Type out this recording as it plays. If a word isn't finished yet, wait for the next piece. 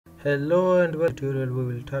Hello and welcome. Tutorial we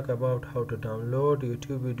will talk about how to download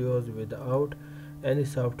YouTube videos without any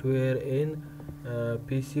software in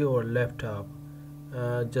PC or laptop.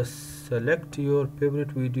 Just select your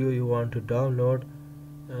favorite video you want to download.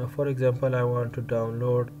 For example, I want to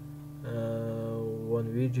download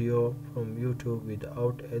one video from YouTube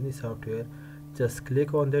without any software. Just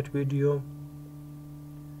click on that video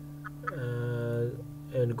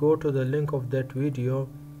and go to the link of that video.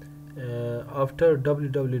 After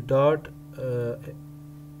www.addss,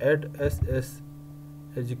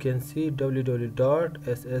 as you can see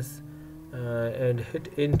www.ss, and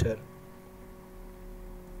hit enter,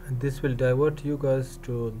 and this will divert you guys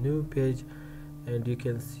to a new page, and you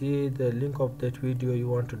can see the link of that video you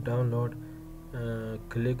want to download.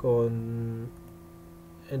 Click on,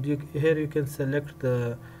 and here you can select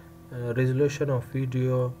the resolution of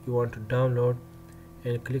video you want to download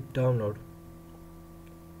and click download.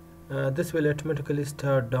 This will automatically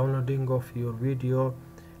start downloading of your video.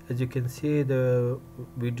 As you can see, the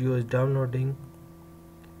video is downloading.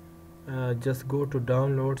 Just go to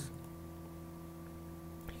downloads.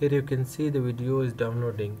 Here you can see the video is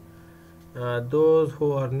downloading. Those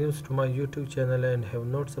who are new to my YouTube channel and have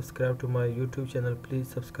not subscribed to my YouTube channel, please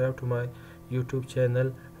subscribe to my YouTube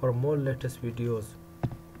channel for more latest videos.